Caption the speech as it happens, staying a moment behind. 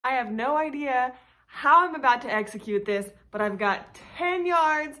have no idea how I'm about to execute this, but I've got 10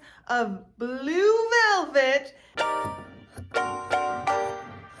 yards of blue velvet.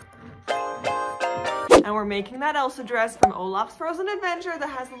 And we're making that Elsa dress from Olaf's Frozen Adventure that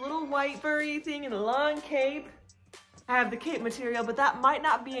has a little white furry thing and a long cape. I have the cape material, but that might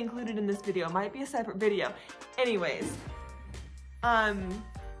not be included in this video. It might be a separate video. Anyways,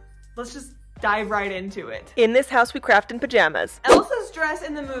 let's just dive right into it. In this house, we craft in pajamas. Elsa's dress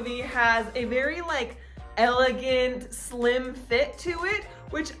in the movie has a very like elegant, slim fit to it,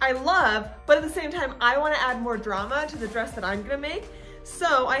 which I love, but at the same time, I want to add more drama to the dress that I'm gonna make.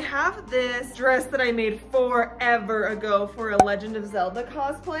 So I have this dress that I made forever ago for a Legend of Zelda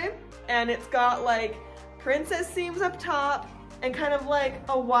cosplay, and it's got like princess seams up top and kind of like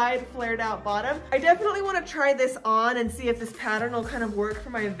a wide flared out bottom. I definitely want to try this on and see if this pattern will kind of work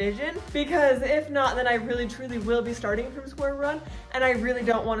for my vision, because if not, then I really truly will be starting from square one, and I really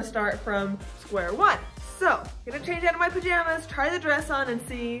don't want to start from square one. So I'm gonna change out of my pajamas, try the dress on, and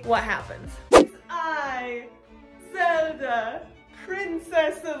see what happens. It's I, Zelda,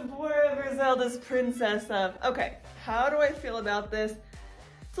 princess of wherever Zelda's princess of. Okay, how do I feel about this?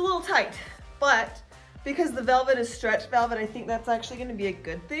 It's a little tight, but because the velvet is stretch velvet, I think that's actually gonna be a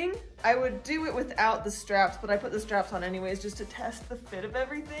good thing. I would do it without the straps, but I put the straps on anyways just to test the fit of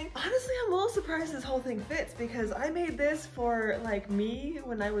everything. Honestly, I'm a little surprised this whole thing fits, because I made this for like me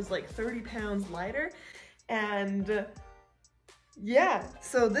when I was like 30 pounds lighter, and yeah,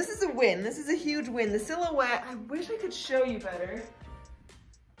 so this is a win. This is a huge win. The silhouette, I wish I could show you better.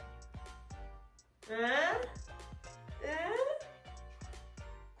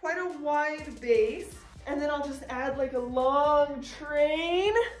 Quite a wide base. And then I'll just add like a long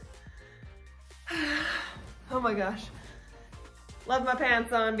train. Oh my gosh. Love my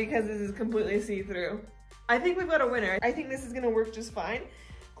pants on because this is completely see-through. I think we've got a winner. I think this is gonna work just fine.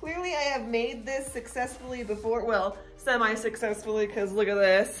 Clearly I have made this successfully before. Well, semi-successfully, because look at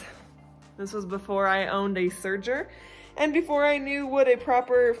this. This was before I owned a serger and before I knew what a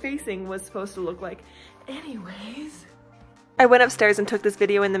proper facing was supposed to look like. Anyways, I went upstairs and took this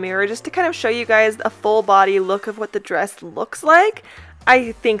video in the mirror just to kind of show you guys a full body look of what the dress looks like.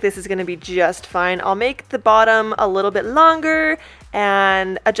 I think this is going to be just fine. I'll make the bottom a little bit longer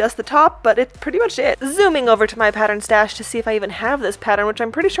and adjust the top, but it's pretty much it. Zooming over to my pattern stash to see if I even have this pattern, which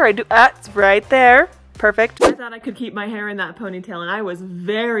I'm pretty sure I do. Ah, it's right there. Perfect. I thought I could keep my hair in that ponytail, and I was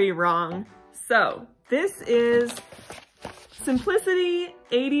very wrong. So this is Simplicity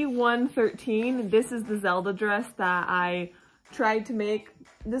 8113. This is the Zelda dress that I tried to make.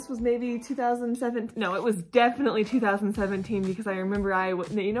 This was maybe 2007. No, it was definitely 2017, because I remember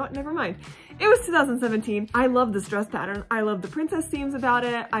you know what, never mind. It was 2017. I love this dress pattern. I love the princess seams about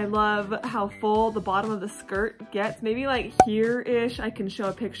it. I love how full the bottom of the skirt gets. Maybe like here-ish, I can show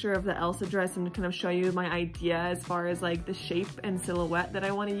a picture of the Elsa dress and kind of show you my idea as far as like the shape and silhouette that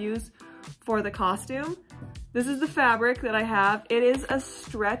I want to use for the costume. This is the fabric that I have. It is a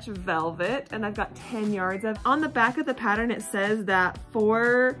stretch velvet, and I've got 10 yards of. On the back of the pattern, it says that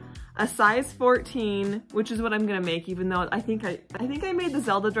for a size 14, which is what I'm gonna make, even though I think I made the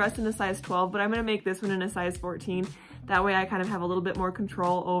Zelda dress in a size 12, but I'm gonna make this one in a size 14. That way I kind of have a little bit more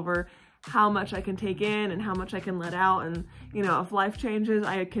control over how much I can take in and how much I can let out, and you know, if life changes,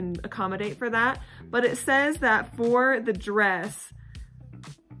 I can accommodate for that. But it says that for the dress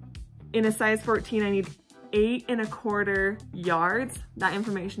in a size 14, I need 8 1/4 yards. That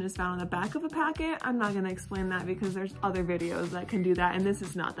information is found on the back of a packet. I'm not gonna explain that because there's other videos that can do that, and this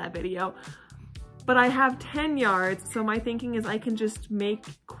is not that video. But I have 10 yards, so my thinking is I can just make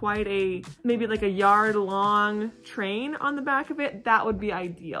quite a, maybe like a yard long train on the back of it. That would be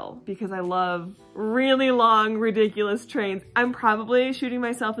ideal, because I love really long, ridiculous trains. I'm probably shooting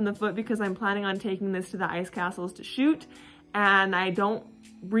myself in the foot because I'm planning on taking this to the ice castles to shoot, and I don't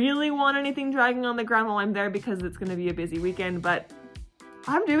really want anything dragging on the ground while I'm there because it's gonna be a busy weekend, but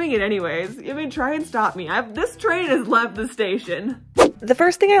I'm doing it anyways. I mean, try and stop me. This train has left the station. The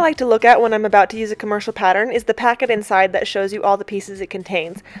first thing I like to look at when I'm about to use a commercial pattern is the packet inside that shows you all the pieces it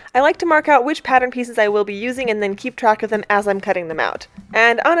contains. I like to mark out which pattern pieces I will be using and then keep track of them as I'm cutting them out.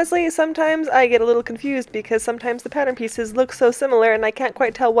 And honestly, sometimes I get a little confused because sometimes the pattern pieces look so similar and I can't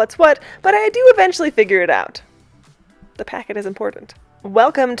quite tell what's what, but I do eventually figure it out. The packet is important.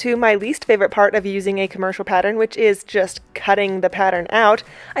 Welcome to my least favorite part of using a commercial pattern, which is just cutting the pattern out.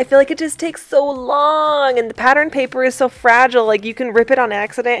 I feel like it just takes so long, and the pattern paper is so fragile, like you can rip it on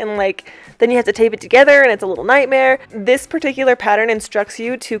accident and like then you have to tape it together and it's a little nightmare. This particular pattern instructs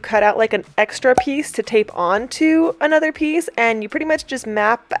you to cut out like an extra piece to tape onto another piece, and you pretty much just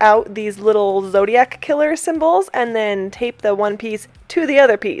map out these little zodiac killer symbols and then tape the one piece to the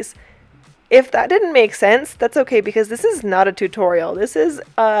other piece. If that didn't make sense, that's okay, because this is not a tutorial. This is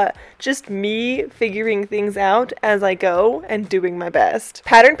just me figuring things out as I go and doing my best.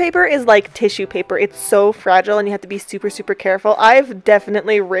 Pattern paper is like tissue paper. It's so fragile and you have to be super, super careful. I've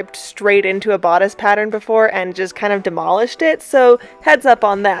definitely ripped straight into a bodice pattern before and just kind of demolished it, so heads up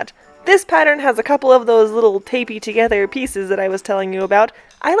on that. This pattern has a couple of those little tapey together pieces that I was telling you about.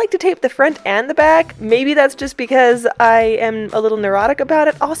 I like to tape the front and the back. Maybe that's just because I am a little neurotic about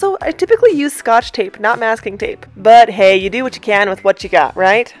it. Also, I typically use Scotch tape, not masking tape. But hey, you do what you can with what you got,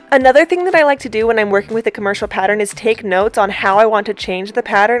 right? Another thing that I like to do when I'm working with a commercial pattern is take notes on how I want to change the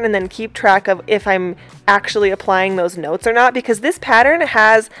pattern and then keep track of if I'm actually applying those notes or not, because this pattern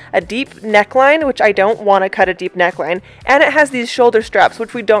has a deep neckline, which I don't want to cut a deep neckline, and it has these shoulder straps,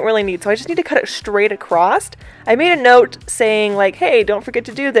 which we don't really need, so I just need to cut it straight across. I made a note saying like, hey, don't forget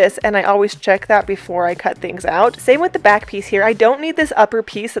to do this, and I always check that before I cut things out. Same with the back piece here. I don't need this upper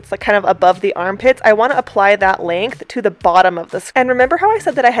piece that's like kind of above the armpits. I want to apply that length to the bottom of the skirt. And remember how I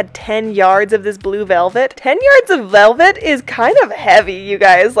said that I had 10 yards of this blue velvet? 10 yards of velvet is kind of heavy, you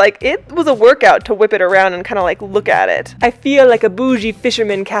guys. Like, it was a workout to whip it around and kind of like look at it. I feel like a bougie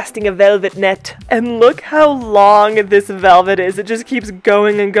fisherman casting a velvet net. And look how long this velvet is. It just keeps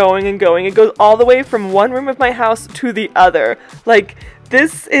going and going and going. It goes all the way from one room of my house to the other. Like,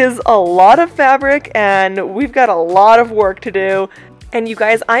 this is a lot of fabric and we've got a lot of work to do. And you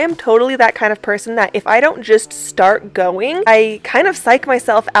guys, I am totally that kind of person that if I don't just start going, I kind of psych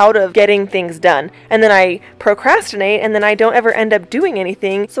myself out of getting things done. And then I procrastinate and then I don't ever end up doing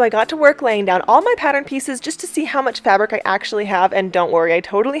anything. So I got to work laying down all my pattern pieces just to see how much fabric I actually have, and don't worry, I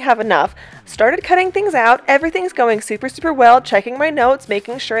totally have enough. Started cutting things out, everything's going super, super well, checking my notes,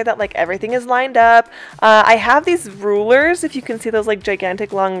 making sure that like everything is lined up. I have these rulers, if you can see those like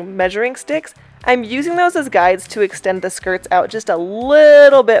gigantic long measuring sticks. I'm using those as guides to extend the skirts out just a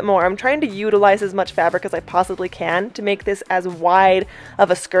little bit more. I'm trying to utilize as much fabric as I possibly can to make this as wide of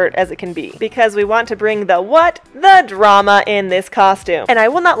a skirt as it can be, because we want to bring the what? The drama in this costume. And I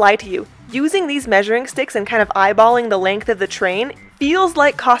will not lie to you, using these measuring sticks and kind of eyeballing the length of the train feels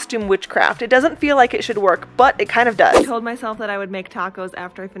like costume witchcraft. It doesn't feel like it should work, but it kind of does. I told myself that I would make tacos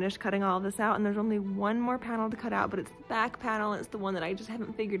after I finished cutting all of this out, and there's only one more panel to cut out, but it's the back panel. It's the one that I just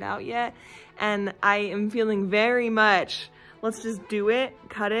haven't figured out yet, and I am feeling very much, let's just do it,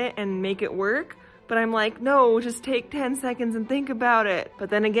 cut it, and make it work. But I'm like, no, just take 10 seconds and think about it. But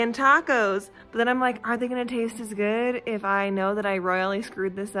then again, tacos. But then I'm like, are they gonna taste as good if I know that I royally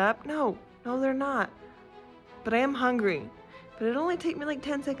screwed this up? No, they're not. But I am hungry. But it'll only take me like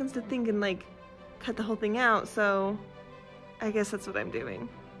 10 seconds to think and like cut the whole thing out, so I guess that's what I'm doing.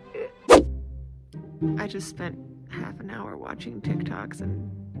 I just spent half an hour watching TikToks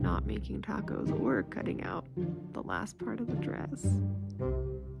and not making tacos or cutting out the last part of the dress.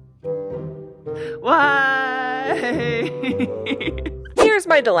 Why? Here's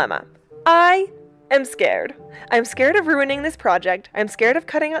my dilemma. I am scared. I'm scared of ruining this project. I'm scared of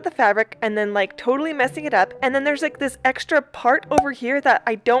cutting out the fabric and then like totally messing it up. And then there's like this extra part over here that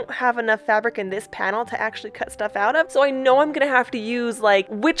I don't have enough fabric in this panel to actually cut stuff out of. So I know I'm gonna have to use like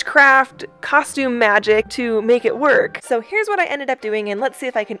witchcraft costume magic to make it work. So here's what I ended up doing, and let's see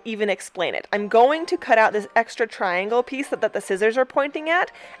if I can even explain it. I'm going to cut out this extra triangle piece that the scissors are pointing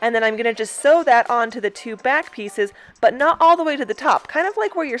at, and then I'm gonna just sew that onto the two back pieces, but not all the way to the top, kind of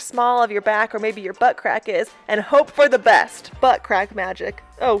like where your small of your back or maybe your butt crack is, and hope for the best. Butt crack magic.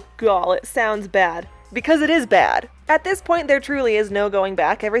 Oh gall, it sounds bad. Because it is bad. At this point, there truly is no going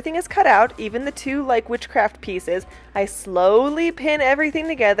back. Everything is cut out, even the two like witchcraft pieces. I slowly pin everything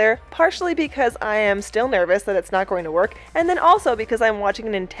together, partially because I am still nervous that it's not going to work, and then also because I'm watching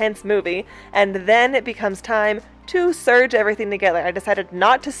an intense movie, and then it becomes time to serge everything together. I decided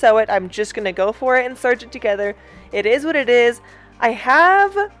not to sew it, I'm just gonna go for it and serge it together. It is what it is. I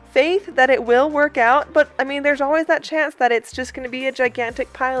have faith that it will work out, but I mean, there's always that chance that it's just going to be a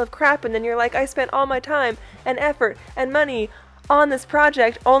gigantic pile of crap, and then you're like, I spent all my time and effort and money on this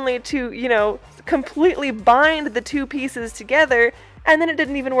project only to, you know, completely bind the two pieces together, and then it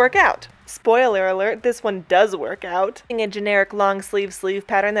didn't even work out. Spoiler alert, this one does work out. In a generic long sleeve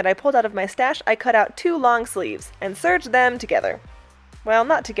pattern that I pulled out of my stash, I cut out two long sleeves and serged them together. Well,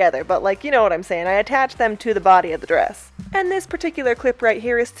 not together, but like, you know what I'm saying. I attach them to the body of the dress. And this particular clip right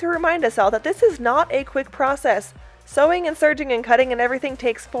here is to remind us all that this is not a quick process. Sewing and serging and cutting and everything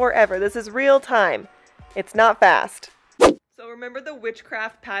takes forever. This is real time. It's not fast. So remember the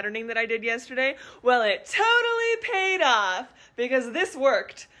witchcraft patterning that I did yesterday? Well, it totally paid off because this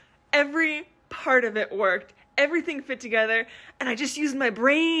worked. Every part of it worked. Everything fit together, and I just used my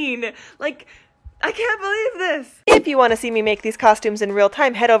brain. Like, I can't believe this. If you want to see me make these costumes in real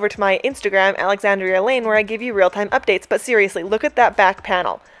time, head over to my Instagram, Alexandria Lane, where I give you real-time updates. But seriously, look at that back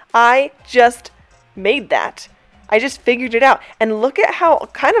panel. I just made that. I just figured it out. And look at how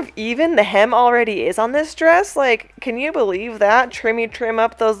kind of even the hem already is on this dress. Like, can you believe that? Trim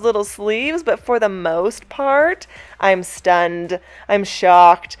up those little sleeves, but for the most part, I'm stunned. I'm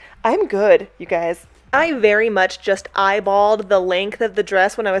shocked. I'm good, you guys. I very much just eyeballed the length of the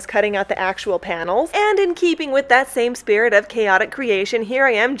dress when I was cutting out the actual panels, and in keeping with that same spirit of chaotic creation, here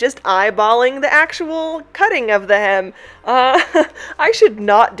I am just eyeballing the actual cutting of the hem. I should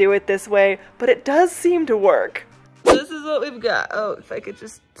not do it this way, but it does seem to work. So this is what we've got. Oh, if I could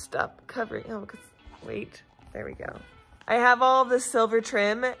just stop covering. Oh, wait, there we go. I have all of this silver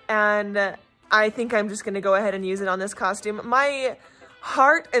trim, and I think I'm just gonna go ahead and use it on this costume. My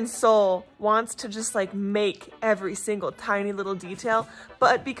heart and soul wants to just like make every single tiny little detail,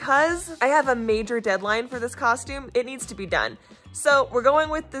 but because I have a major deadline for this costume, it needs to be done. So we're going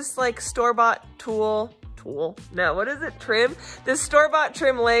with this like store-bought trim. This store-bought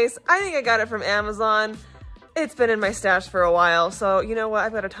trim lace. I think I got it from Amazon. It's been in my stash for a while, so you know what,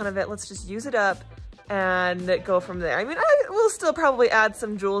 I've got a ton of it. Let's just use it up and go from there. I mean, I will still probably add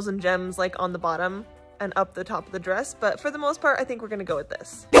some jewels and gems like on the bottom and up the top of the dress, but for the most part, I think we're gonna go with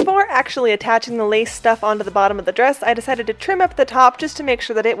this. Before actually attaching the lace stuff onto the bottom of the dress, I decided to trim up the top just to make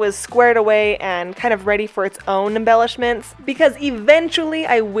sure that it was squared away and kind of ready for its own embellishments, because eventually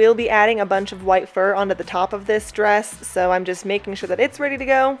I will be adding a bunch of white fur onto the top of this dress, so I'm just making sure that it's ready to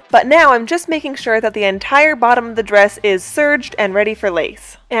go. But now I'm just making sure that the entire bottom of the dress is serged and ready for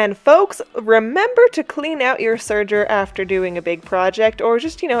lace. And folks, remember to clean out your serger after doing a big project, or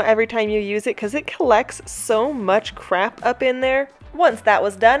just, you know, every time you use it, because it collects so much crap up in there. Once that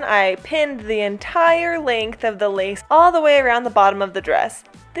was done, I pinned the entire length of the lace all the way around the bottom of the dress.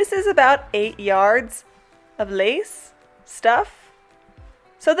 This is about 8 yards of lace stuff.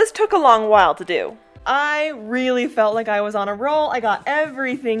 So this took a long while to do. I really felt like I was on a roll. I got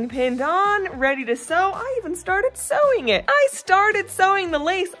everything pinned on, ready to sew. I even started sewing it. I started sewing the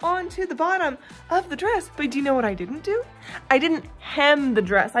lace onto the bottom of the dress. But do you know what I didn't do? I didn't hem the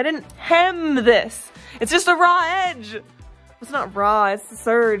dress. I didn't hem this. It's just a raw edge. It's not raw, it's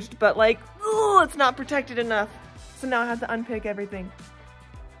serged, but like, ugh, it's not protected enough. So now I have to unpick everything.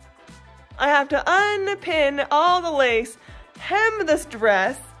 I have to unpin all the lace, hem this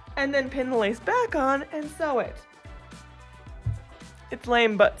dress, and then pin the lace back on and sew it. It's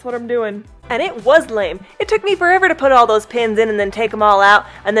lame, but it's what I'm doing. And it was lame. It took me forever to put all those pins in and then take them all out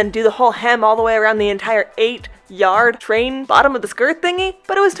and then do the whole hem all the way around the entire 8-yard train bottom of the skirt thingy,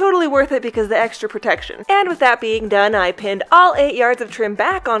 but it was totally worth it because of the extra protection. And with that being done, I pinned all 8 yards of trim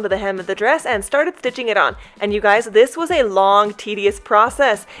back onto the hem of the dress and started stitching it on. And you guys, this was a long, tedious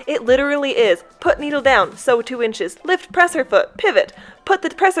process. It literally is. Put needle down, sew 2 inches, lift presser foot, pivot. Put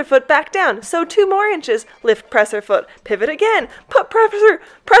the presser foot back down, sew 2 more inches, lift presser foot, pivot again, put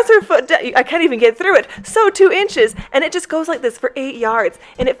presser foot down, I can't even get through it, sew 2 inches, and it just goes like this for 8 yards,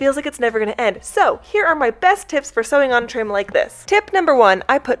 and it feels like it's never gonna end. So here are my best tips for sewing on trim like this. Tip number 1,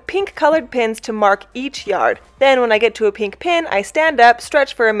 I put pink colored pins to mark each yard. Then when I get to a pink pin, I stand up,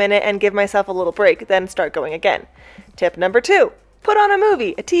 stretch for a minute, and give myself a little break, then start going again. Tip number 2, put on a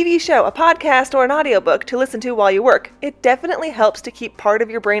movie, a TV show, a podcast, or an audiobook to listen to while you work. It definitely helps to keep part of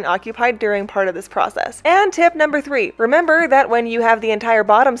your brain occupied during part of this process. And tip number 3, remember that when you have the entire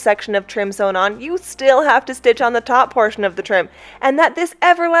bottom section of trim sewn on, you still have to stitch on the top portion of the trim, and that this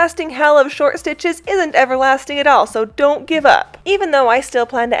everlasting hell of short stitches isn't everlasting at all, so don't give up. Even though I still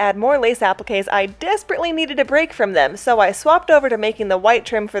plan to add more lace appliques, I desperately needed a break from them, so I swapped over to making the white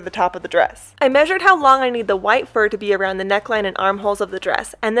trim for the top of the dress. I measured how long I need the white fur to be around the neckline and armholes of the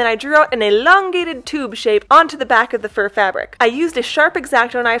dress, and then I drew out an elongated tube shape onto the back of the fur fabric. I used a sharp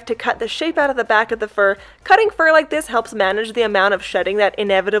X-Acto knife to cut the shape out of the back of the fur. Cutting fur like this helps manage the amount of shedding that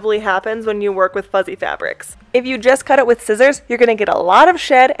inevitably happens when you work with fuzzy fabrics. If you just cut it with scissors, you're going to get a lot of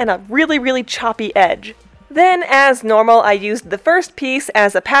shed and a really, really choppy edge. Then, as normal, I used the first piece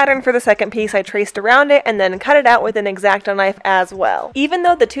as a pattern for the second piece. I traced around it and then cut it out with an X-Acto knife as well. Even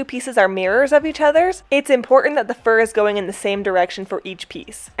though the two pieces are mirrors of each other's, it's important that the fur is going in the same direction for each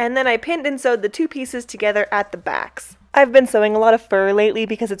piece. And then I pinned and sewed the two pieces together at the backs. I've been sewing a lot of fur lately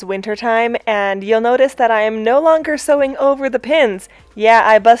because it's winter time, and you'll notice that I am no longer sewing over the pins. Yeah,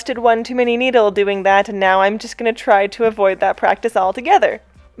 I busted one too many needle doing that, and now I'm just gonna try to avoid that practice altogether.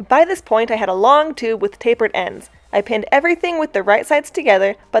 By this point, I had a long tube with tapered ends. I pinned everything with the right sides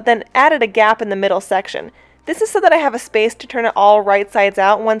together, but then added a gap in the middle section. This is so that I have a space to turn it all right sides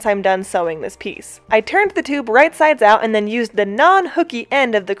out once I'm done sewing this piece. I turned the tube right sides out and then used the non-hooky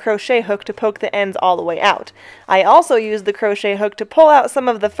end of the crochet hook to poke the ends all the way out. I also used the crochet hook to pull out some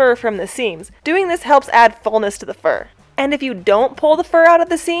of the fur from the seams. Doing this helps add fullness to the fur. And if you don't pull the fur out of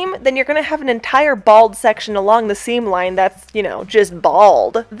the seam, then you're going to have an entire bald section along the seam line that's, you know, just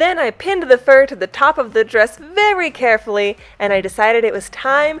bald. Then I pinned the fur to the top of the dress very carefully, and I decided it was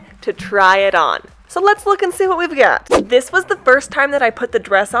time to try it on. So let's look and see what we've got. This was the first time that I put the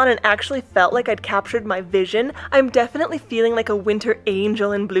dress on and actually felt like I'd captured my vision. I'm definitely feeling like a winter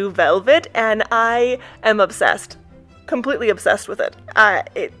angel in blue velvet, and I am obsessed. Completely obsessed with it.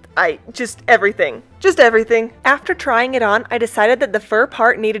 Just everything. Just everything. After trying it on, I decided that the fur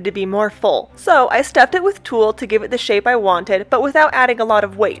part needed to be more full. So I stuffed it with tulle to give it the shape I wanted, but without adding a lot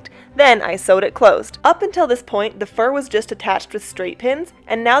of weight. Then I sewed it closed. Up until this point, the fur was just attached with straight pins,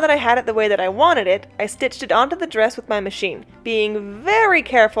 and now that I had it the way that I wanted it, I stitched it onto the dress with my machine, being very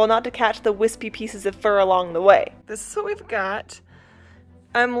careful not to catch the wispy pieces of fur along the way. This is what we've got.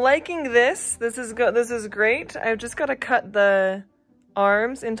 I'm liking this. This is great. I've just got to cut the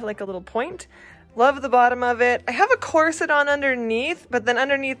arms into like a little point. Love the bottom of it. I have a corset on underneath, but then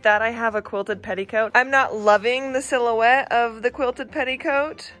underneath that I have a quilted petticoat. I'm not loving the silhouette of the quilted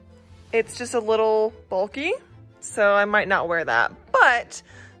petticoat. It's just a little bulky, so I might not wear that. But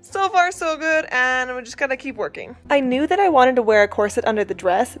so far so good, and I'm just gonna keep working. I knew that I wanted to wear a corset under the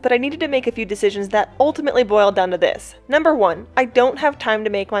dress, but I needed to make a few decisions that ultimately boiled down to this. Number one, I don't have time to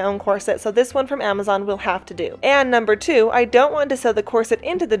make my own corset, so this one from Amazon will have to do. And number two, I don't want to sew the corset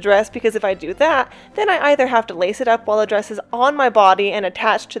into the dress because if I do that, then I either have to lace it up while the dress is on my body and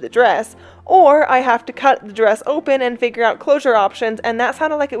attached to the dress, or I have to cut the dress open and figure out closure options, and that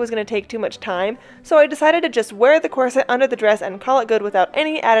sounded like it was going to take too much time, so I decided to just wear the corset under the dress and call it good without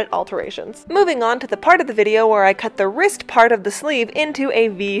any added alterations. Moving on to the part of the video where I cut the wrist part of the sleeve into a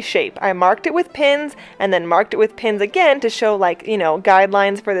V shape. I marked it with pins, and then marked it with pins again to show, like, you know,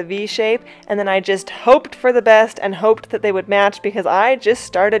 guidelines for the V shape, and then I just hoped for the best and hoped that they would match because I just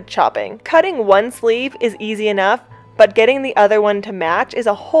started chopping. Cutting one sleeve is easy enough, but getting the other one to match is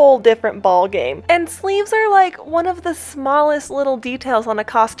a whole different ball game. And sleeves are like one of the smallest little details on a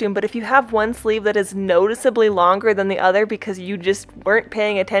costume, but if you have one sleeve that is noticeably longer than the other because you just weren't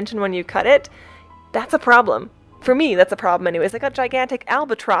paying attention when you cut it, that's a problem. For me, that's a problem anyways. I got gigantic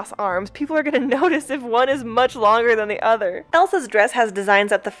albatross arms. People are gonna notice if one is much longer than the other. Elsa's dress has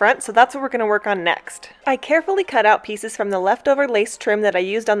designs at the front, so that's what we're gonna work on next. I carefully cut out pieces from the leftover lace trim that I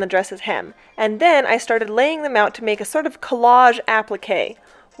used on the dress's hem, and then I started laying them out to make a sort of collage applique.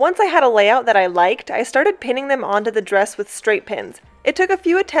 Once I had a layout that I liked, I started pinning them onto the dress with straight pins. It took a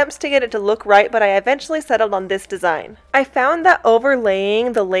few attempts to get it to look right, but I eventually settled on this design. I found that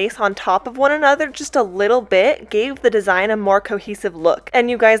overlaying the lace on top of one another just a little bit gave the design a more cohesive look. And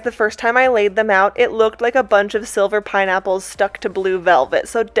you guys, the first time I laid them out, it looked like a bunch of silver pineapples stuck to blue velvet.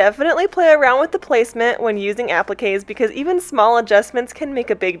 So definitely play around with the placement when using appliques because even small adjustments can make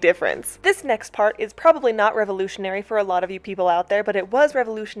a big difference. This next part is probably not revolutionary for a lot of you people out there, but it was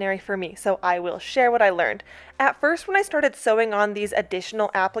revolutionary for me, so I will share what I learned. At first, when I started sewing on these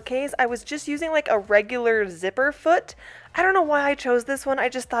additional appliques, I was just using like a regular zipper foot. I don't know why I chose this one, I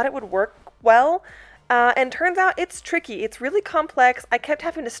just thought it would work well. And turns out it's tricky. It's really complex. I kept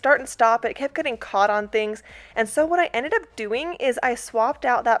having to start and stop. It kept getting caught on things. And so what I ended up doing is I swapped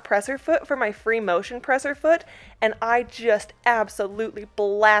out that presser foot for my free motion presser foot, and I just absolutely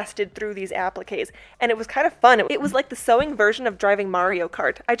blasted through these appliques. And it was kind of fun. It was like the sewing version of driving Mario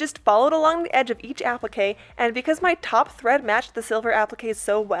Kart. I just followed along the edge of each applique, and because my top thread matched the silver appliques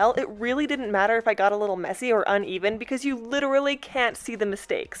so well, it really didn't matter if I got a little messy or uneven because you literally can't see the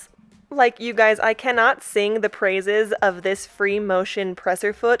mistakes. Like, you guys, I cannot sing the praises of this free motion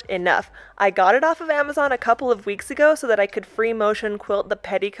presser foot enough. I got it off of Amazon a couple of weeks ago so that I could free motion quilt the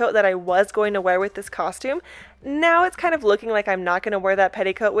petticoat that I was going to wear with this costume. Now it's kind of looking like I'm not going to wear that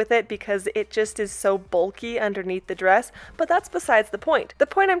petticoat with it because it just is so bulky underneath the dress, but that's besides the point. The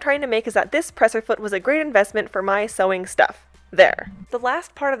point I'm trying to make is that this presser foot was a great investment for my sewing stuff. There. The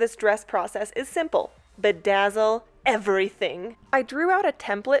last part of this dress process is simple. bedazzle everything. I drew out a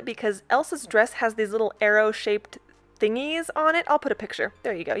template because Elsa's dress has these little arrow-shaped thingies on it. I'll put a picture.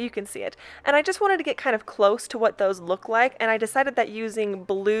 There you go. You can see it. And I just wanted to get kind of close to what those look like, and I decided that using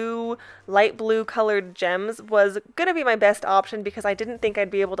blue, light blue colored gems was going to be my best option because I didn't think I'd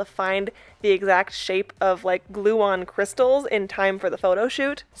be able to find the exact shape of like glue-on crystals in time for the photo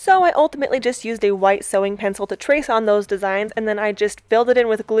shoot. So I ultimately just used a white sewing pencil to trace on those designs, and then I just filled it in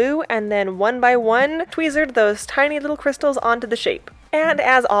with glue and then one by one tweezered those tiny little crystals onto the shape. And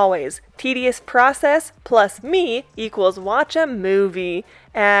as always, tedious process plus me equals watch a movie.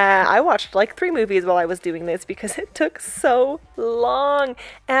 I watched like 3 movies while I was doing this because it took so long.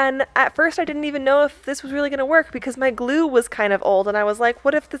 And at first I didn't even know if this was really going to work because my glue was kind of old, and I was like,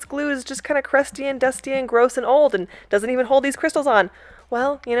 what if this glue is just kind of crusty and dusty and gross and old and doesn't even hold these crystals on?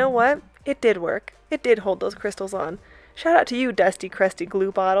 Well, you know what? It did work. It did hold those crystals on. Shout out to you, dusty, crusty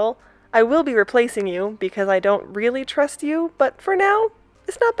glue bottle. I will be replacing you because I don't really trust you, but for now,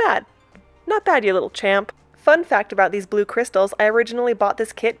 it's not bad. Not bad, you little champ. Fun fact about these blue crystals, I originally bought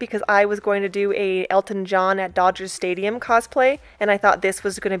this kit because I was going to do a Elton John at Dodgers Stadium cosplay, and I thought this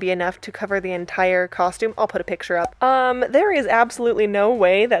was going to be enough to cover the entire costume. I'll put a picture up. There is absolutely no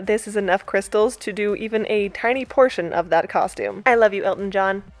way that this is enough crystals to do even a tiny portion of that costume. I love you, Elton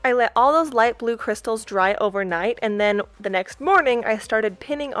John. I let all those light blue crystals dry overnight, and then the next morning I started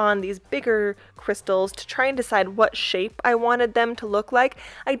pinning on these bigger crystals to try and decide what shape I wanted them to look like.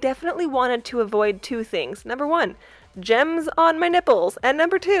 I definitely wanted to avoid 2 things. Number 1, gems on my nipples, and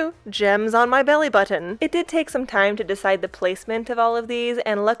number 2, gems on my belly button. It did take some time to decide the placement of all of these,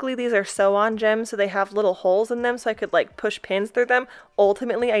 and luckily these are sew-on gems, so they have little holes in them so I could like push pins through them.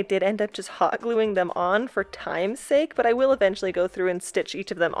 Ultimately, I did end up just hot gluing them on for time's sake, but I will eventually go through and stitch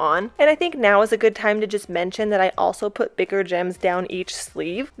each of them on. And I think now is a good time to just mention that I also put bigger gems down each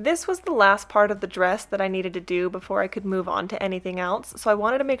sleeve. This was the last part of the dress that I needed to do before I could move on to anything else, so I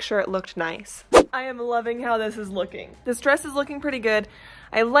wanted to make sure it looked nice. I am loving how this is looking. This dress is looking pretty good.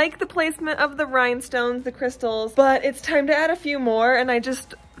 I like the placement of the rhinestones, the crystals, but it's time to add a few more, and I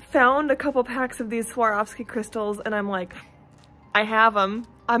just found a couple packs of these Swarovski crystals, and I'm like, I have them.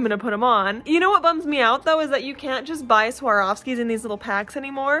 I'm gonna put them on. You know what bums me out though is that you can't just buy Swarovskis in these little packs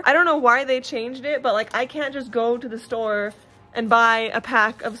anymore. I don't know why they changed it, but like I can't just go to the store and buy a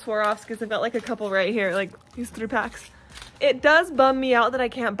pack of Swarovskis. I've got like a couple right here, like these 3 packs. It does bum me out that I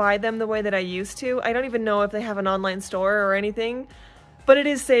can't buy them the way that I used to. I don't even know if they have an online store or anything, but it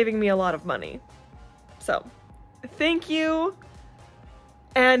is saving me a lot of money. So, thank you,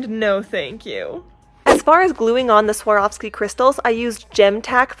 and no thank you. As far as gluing on the Swarovski crystals, I used gem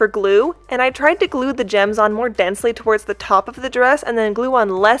tack for glue, and I tried to glue the gems on more densely towards the top of the dress and then glue on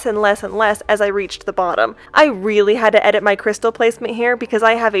less and less and less as I reached the bottom. I really had to edit my crystal placement here because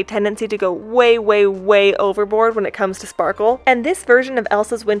I have a tendency to go way, way, way overboard when it comes to sparkle. And this version of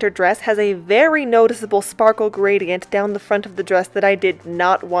Elsa's winter dress has a very noticeable sparkle gradient down the front of the dress that I did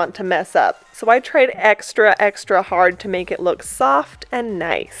not want to mess up. So I tried extra, extra hard to make it look soft and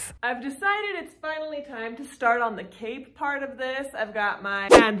nice. I've decided it's finally time to start on the cape part of this. I've got my...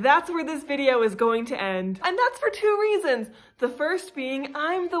 And that's where this video is going to end. And that's for 2 reasons. The first being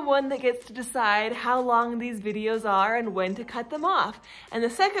I'm the one that gets to decide how long these videos are and when to cut them off. And the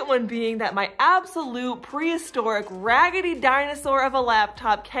second one being that my absolute prehistoric raggedy dinosaur of a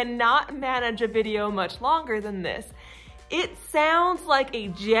laptop cannot manage a video much longer than this. It sounds like a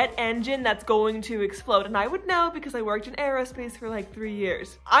jet engine that's going to explode, and I would know because I worked in aerospace for like 3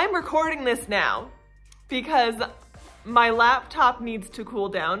 years. I'm recording this now because my laptop needs to cool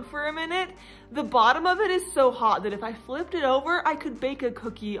down for a minute. The bottom of it is so hot that if I flipped it over, I could bake a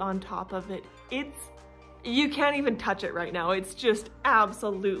cookie on top of it. You can't even touch it right now. It's just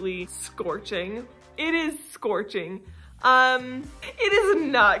absolutely scorching. It is scorching. It is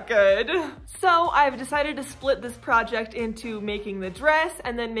not good. So I've decided to split this project into making the dress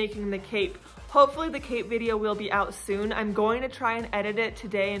and then making the cape. Hopefully the cape video will be out soon. I'm going to try and edit it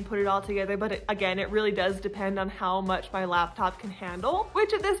today and put it all together, but again, it really does depend on how much my laptop can handle,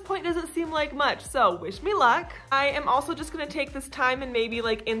 which at this point doesn't seem like much, so wish me luck. I am also just gonna take this time and maybe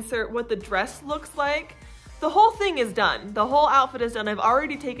like insert what the dress looks like. The whole thing is done. The whole outfit is done. I've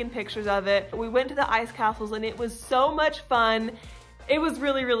already taken pictures of it. We went to the ice castles and it was so much fun. It was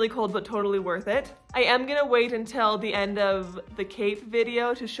really, really cold, but totally worth it. I am gonna wait until the end of the cape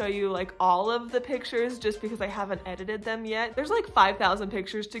video to show you like all of the pictures just because I haven't edited them yet. There's like 5,000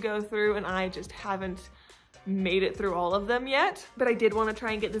 pictures to go through and I just haven't made it through all of them yet. But I did want to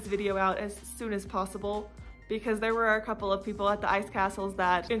try and get this video out as soon as possible because there were a couple of people at the ice castles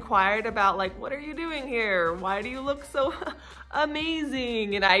that inquired about like, what are you doing here? Why do you look so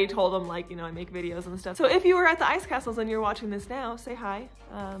amazing? And I told them like, you know, I make videos and stuff. So if you were at the ice castles and you're watching this now, say hi.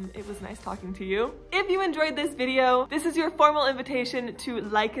 It was nice talking to you. If you enjoyed this video, this is your formal invitation to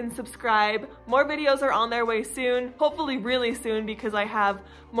like and subscribe. More videos are on their way soon, hopefully really soon, because I have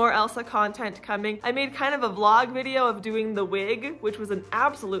more Elsa content coming. I made kind of a vlog video of doing the wig, which was an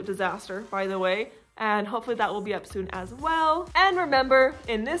absolute disaster, by the way, and hopefully that will be up soon as well. And remember,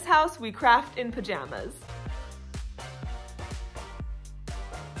 in this house, we craft in pajamas.